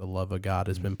 because the love of God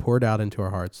has been poured out into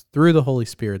our hearts through the Holy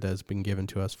Spirit that has been given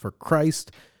to us. For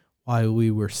Christ, while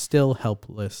we were still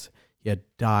helpless, yet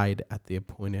died at the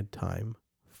appointed time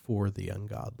for the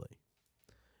ungodly.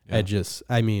 Yeah.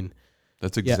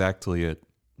 That's exactly it.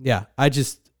 Yeah.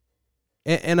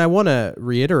 And I want to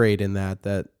reiterate in that,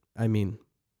 the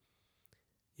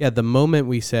moment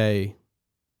we say,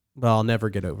 well, I'll never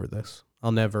get over this.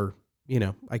 I'll never,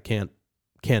 I can't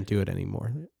do it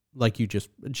anymore. Like you just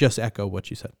echo what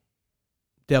you said.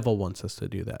 Devil wants us to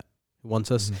do that. He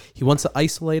wants to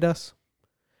isolate us,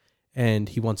 and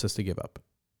he wants us to give up.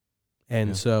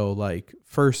 And so like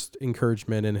first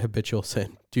encouragement in habitual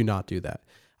sin, do not do that.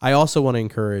 I also want to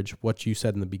encourage what you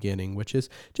said in the beginning, which is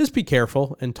just be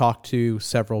careful and talk to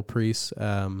several priests.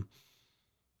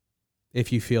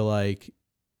 If you feel like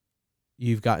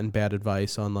you've gotten bad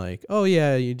advice on like, oh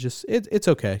yeah, it's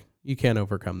okay. You can't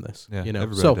overcome this. Yeah,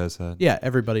 everybody does that. Yeah,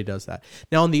 everybody does that.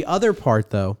 Now on the other part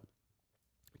though,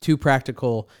 two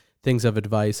practical things of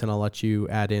advice, and I'll let you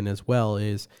add in as well,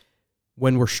 is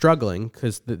when we're struggling,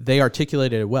 because they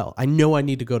articulated it well. I know I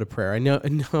need to go to prayer. I know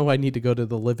I need to go to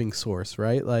the living source,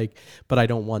 right? Like, but I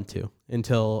don't want to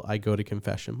until I go to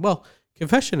confession. Well,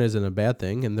 confession isn't a bad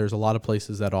thing, and there's a lot of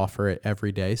places that offer it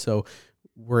every day. So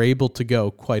we're able to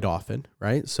go quite often,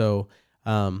 right? So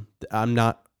I'm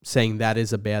not saying that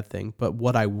is a bad thing, but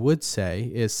what I would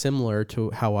say is similar to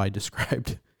how I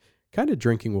described kind of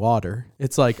drinking water.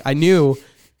 It's like I knew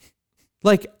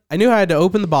I had to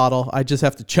open the bottle. I just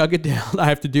have to chug it down. I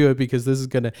have to do it because this is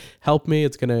going to help me.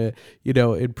 It's going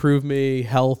to, improve me,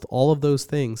 health, all of those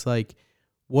things. Like,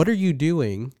 what are you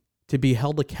doing to be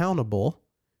held accountable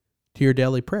to your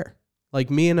daily prayer?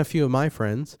 Like me and a few of my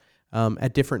friends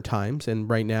at different times, and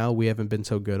right now we haven't been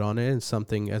so good on it. It's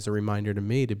something as a reminder to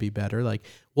me to be better. Like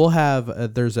we'll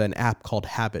have, there's an app called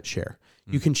Habit Share.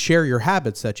 You can share your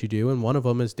habits that you do, and one of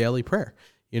them is daily prayer.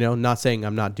 Not saying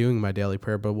I'm not doing my daily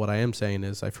prayer, but what I am saying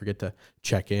is I forget to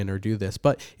check in or do this.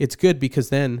 But it's good because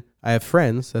then I have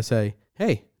friends that say,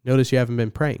 hey, notice you haven't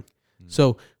been praying.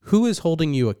 So who is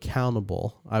holding you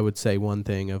accountable? I would say one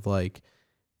thing of like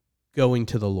going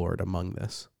to the Lord among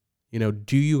this.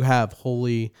 Do you have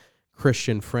holy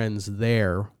Christian friends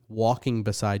there walking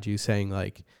beside you saying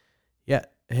like, yeah,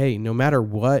 hey, no matter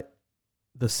what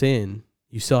the sin,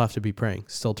 you still have to be praying,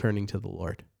 still turning to the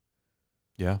Lord.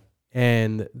 Yeah.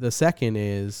 And the second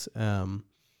is,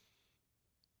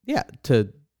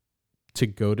 to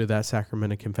go to that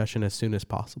sacrament of confession as soon as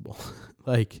possible.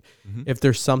 Like if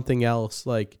there's something else,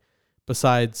 like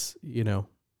besides,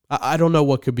 I don't know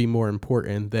what could be more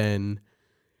important than,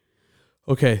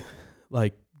 okay,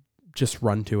 like just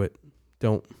run to it.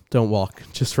 Don't walk,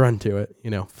 just run to it,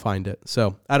 find it.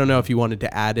 So I don't know if you wanted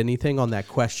to add anything on that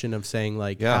question of saying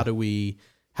like, how do we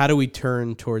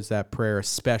turn towards that prayer,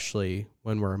 especially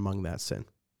when we're among that sin?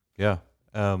 Yeah.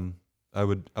 I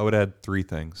would add three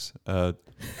things.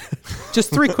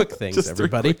 Just three quick things, just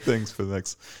everybody. 3 quick things for the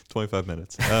next 25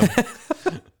 minutes.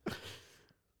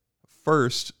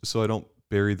 First, so I don't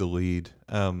bury the lead,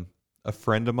 a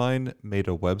friend of mine made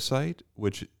a website,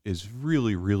 which is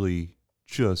really, really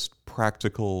just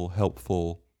practical,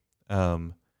 helpful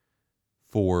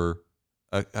for,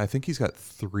 I think he's got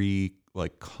 3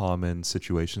 like common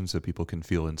situations that people can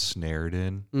feel ensnared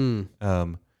in.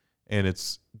 And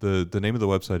it's the name of the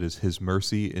website is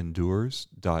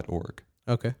hismercyendures.org.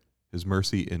 Okay.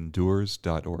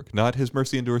 Hismercyendures.org. Not His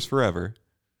Mercy Endures Forever.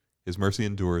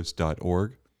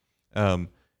 Hismercyendures.org. Does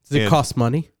it cost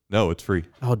money? No, it's free.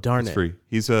 Oh, darn It's it. free.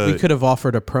 We could have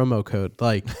offered a promo code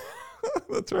like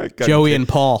That's right. Joey and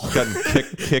Paul. Gotten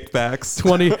kickbacks.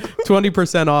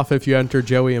 20% off if you enter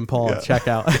Joey and Paul at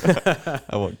checkout.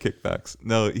 I want kickbacks.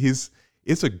 No,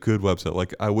 it's a good website.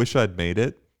 Like, I wish I'd made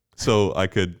it so I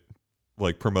could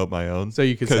like promote my own. So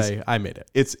you could say, I made it.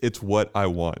 It's what I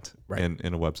want Right.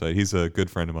 in a website. He's a good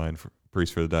friend of mine,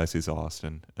 priest for the Diocese of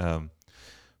Austin.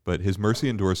 But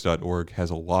hismercyendures.org has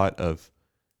a lot of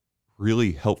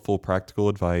really helpful practical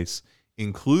advice,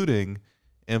 including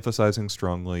emphasizing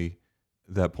strongly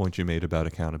that point you made about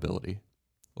accountability.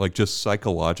 Like, just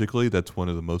psychologically, that's one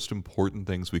of the most important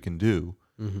things we can do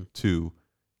to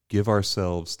give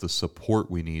ourselves the support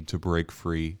we need to break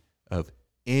free of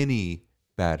any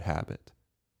bad habit,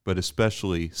 but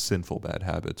especially sinful bad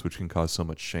habits, which can cause so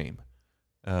much shame.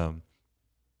 The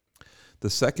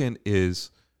second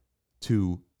is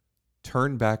to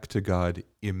turn back to God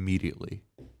immediately,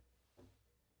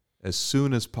 as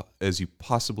soon as you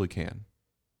possibly can,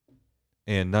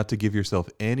 and not to give yourself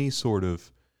any sort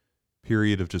of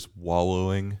period of just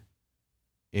wallowing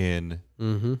in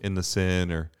the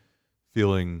sin or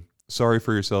feeling sorry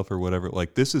for yourself or whatever.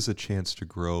 Like, this is a chance to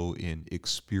grow in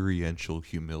experiential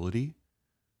humility,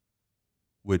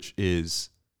 which is,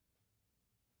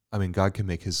 I mean, God can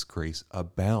make His grace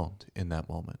abound in that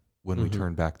moment when we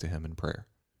turn back to Him in prayer.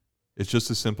 It's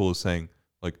just as simple as saying,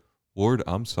 like, Lord,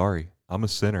 I'm sorry. I'm a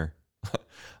sinner.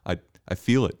 I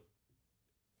feel it.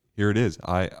 Here it is.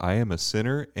 I am a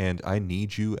sinner and I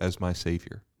need you as my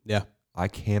Savior. Yeah. I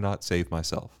cannot save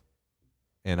myself.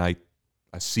 And I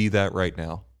see that right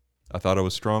now. I thought I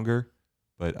was stronger,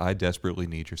 but I desperately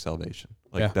need your salvation.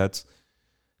 Like, that's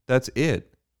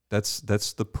it. That's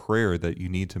the prayer that you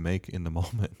need to make in the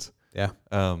moment. Yeah.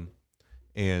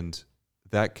 And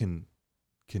that can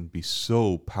be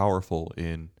so powerful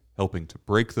in helping to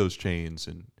break those chains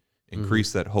and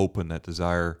increase that hope and that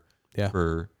desire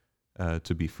for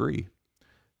to be free.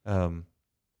 And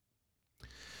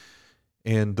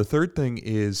the third thing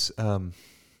is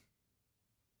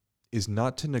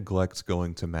not to neglect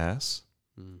going to Mass,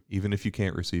 even if you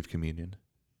can't receive communion.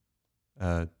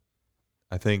 I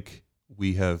think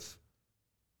we as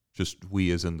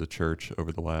in the church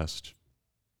over the last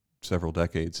several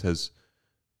decades has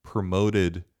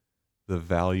promoted the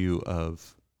value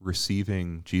of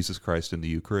receiving Jesus Christ in the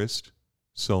Eucharist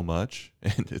so much,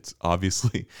 and it's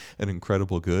obviously an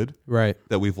incredible good, right,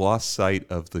 that we've lost sight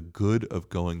of the good of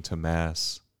going to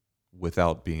Mass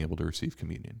without being able to receive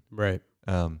communion. Right.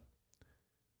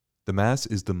 The Mass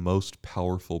is the most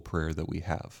powerful prayer that we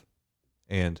have.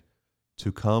 And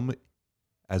to come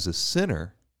as a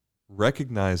sinner,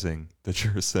 recognizing that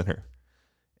you're a sinner,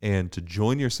 and to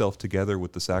join yourself together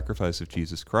with the sacrifice of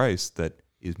Jesus Christ that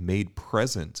is made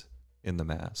present in the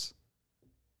Mass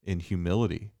in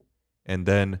humility, and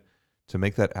then to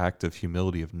make that act of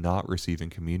humility of not receiving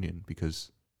communion,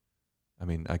 because, I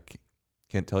mean, I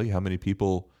can't tell you how many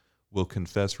people will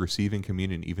confess receiving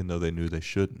communion even though they knew they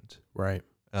shouldn't. Right.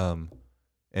 And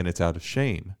it's out of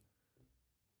shame.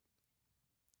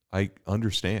 I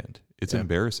understand. It's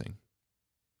embarrassing.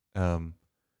 But,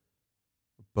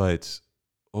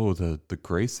 the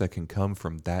grace that can come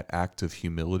from that act of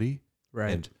humility,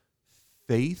 right, and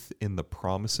faith in the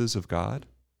promises of God,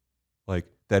 like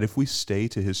that if we stay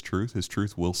to His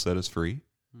truth will set us free.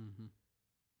 Mm-hmm.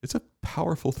 It's a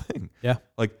powerful thing. Yeah.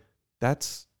 Like,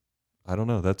 those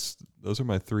are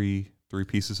my three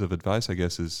pieces of advice, I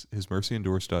guess, is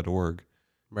hismercyendures.org.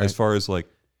 Right. As far as like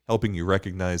helping you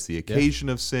recognize the occasion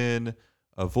of sin,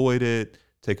 avoid it,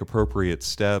 take appropriate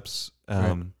steps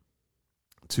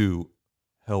to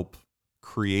help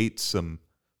create some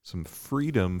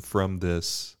freedom from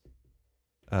this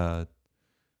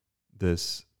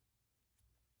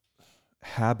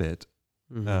habit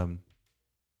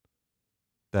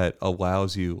that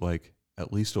allows you like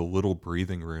at least a little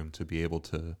breathing room to be able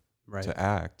to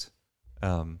act.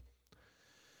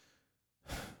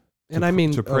 And I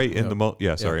mean, to pray in the moment.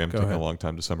 Yeah, sorry, I'm taking ahead. a long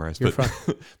time to summarize. You're but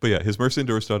fine. but yeah,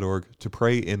 hismercyendures.org, to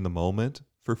pray in the moment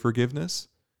for forgiveness,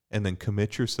 and then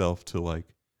commit yourself to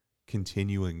like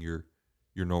continuing your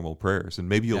normal prayers. And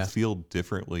maybe you'll feel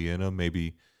differently in them.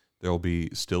 Maybe there'll be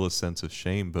still a sense of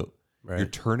shame, but you're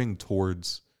turning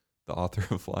towards the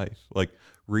author of life. Like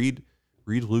read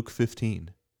Luke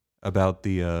 15 about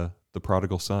the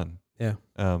prodigal son. Yeah.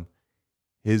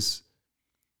 His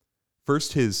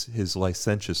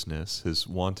licentiousness, his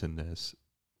wantonness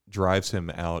drives him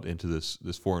out into this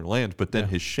foreign land, but then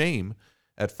his shame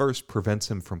at first prevents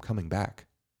him from coming back.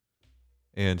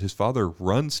 And his father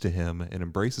runs to him and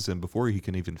embraces him before he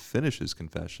can even finish his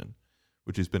confession,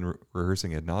 which he's been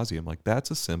rehearsing ad nauseum. Like,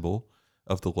 that's a symbol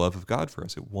of the love of God for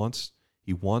us. He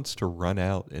wants to run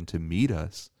out and to meet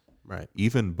us, right,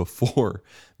 even before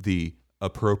the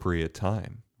appropriate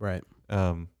time. Right.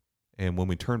 And when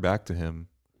we turn back to him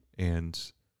and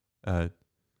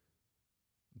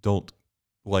don't,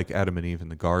 like Adam and Eve in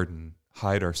the garden,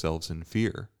 hide ourselves in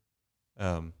fear,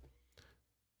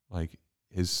 like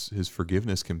his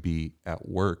forgiveness can be at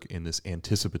work in this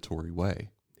anticipatory way.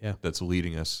 Yeah. That's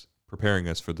leading us, preparing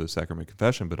us for the sacrament of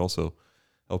confession, but also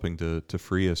helping to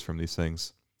free us from these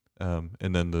things. And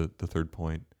then the third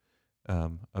point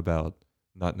about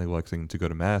not neglecting to go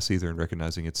to Mass either, and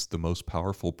recognizing it's the most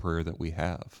powerful prayer that we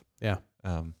have. Yeah.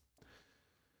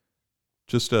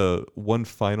 Just one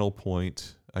final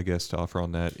point, I guess, to offer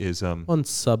on that is one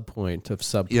sub point of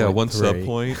sub. Yeah, one 3. sub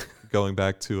point. Going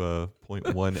back to point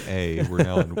 1A, we're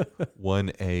now in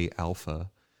 1A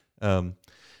alpha,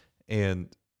 and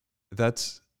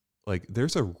that's like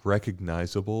there's a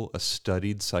recognizable, a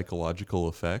studied psychological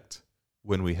effect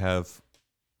when we have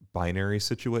binary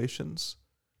situations,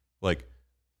 like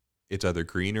it's either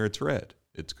green or it's red,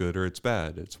 it's good or it's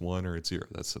bad, it's 1 or it's 0.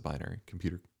 That's the binary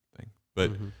computer thing.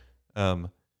 But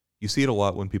you see it a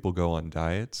lot when people go on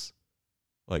diets.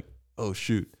 Like, oh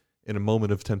shoot, in a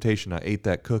moment of temptation, I ate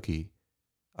that cookie.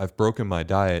 I've broken my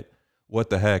diet. What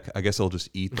the heck? I guess I'll just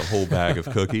eat the whole bag of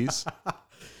cookies.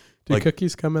 Do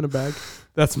cookies come in a bag?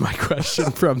 That's my question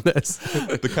from this.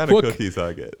 The kind of cookies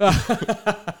I get.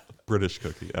 British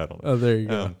cookie. I don't know. Oh, there you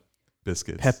go.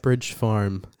 Biscuits. Pepperidge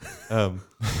Farm.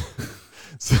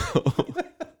 So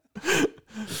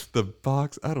the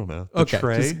box, I don't know. The okay,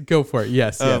 tray. Just go for it.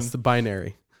 Yes, the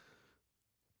binary.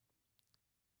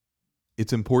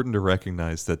 It's important to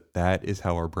recognize that is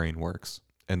how our brain works.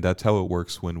 And that's how it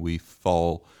works when we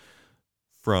fall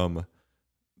from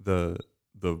the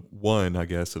one, I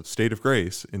guess, of state of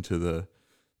grace into the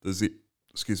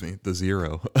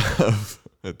 0 of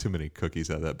too many cookies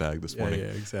out of that bag this morning. Yeah,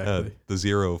 exactly. The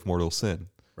 0 of mortal sin.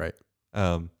 Right.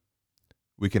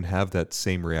 We can have that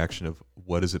same reaction of,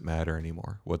 what does it matter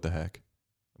anymore? What the heck?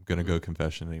 I'm going to go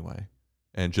confession anyway.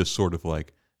 And just sort of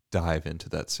like dive into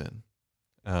that sin.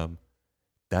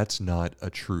 That's not a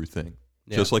true thing.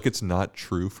 Yeah. Just like it's not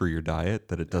true for your diet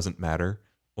that it doesn't matter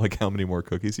like how many more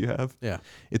cookies you have. Yeah.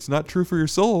 It's not true for your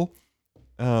soul.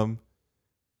 That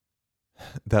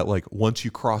like once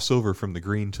you cross over from the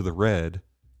green to the red,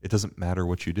 it doesn't matter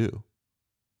what you do.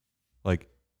 Like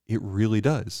it really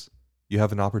does. You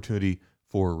have an opportunity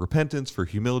for repentance, for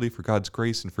humility, for God's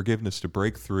grace and forgiveness to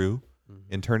break through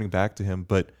in turning back to him.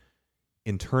 But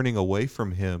in turning away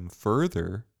from him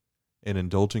further and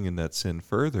indulging in that sin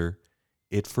further,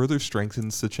 it further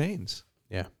strengthens the chains.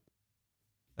 Yeah.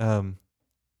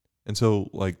 And so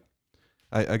like,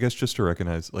 I guess just to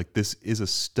recognize like this is a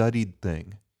studied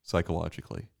thing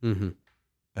psychologically.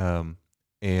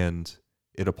 And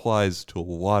it applies to a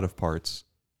lot of parts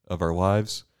of our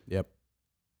lives. Yep.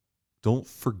 Don't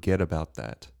forget about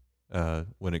that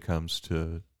when it comes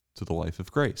to the life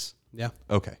of grace. Yeah.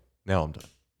 Okay. Now I'm done.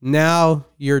 Now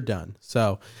you're done.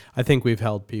 So I think we've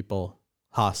held people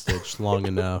hostage long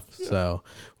enough. So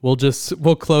we'll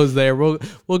close there.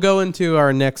 We'll go into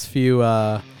our next few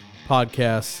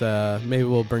podcasts. Maybe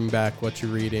we'll bring back what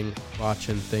you're reading,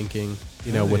 watching, thinking,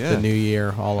 with the new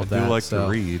year, all of that. I do like to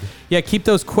read. Yeah, keep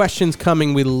those questions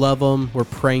coming. We love them. We're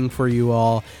praying for you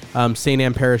all.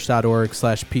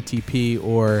 stannparish.org/PTP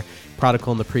or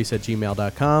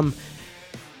prodigalandthepriest@gmail.com.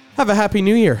 Have a happy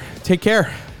new year. Take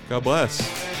care. God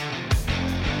bless.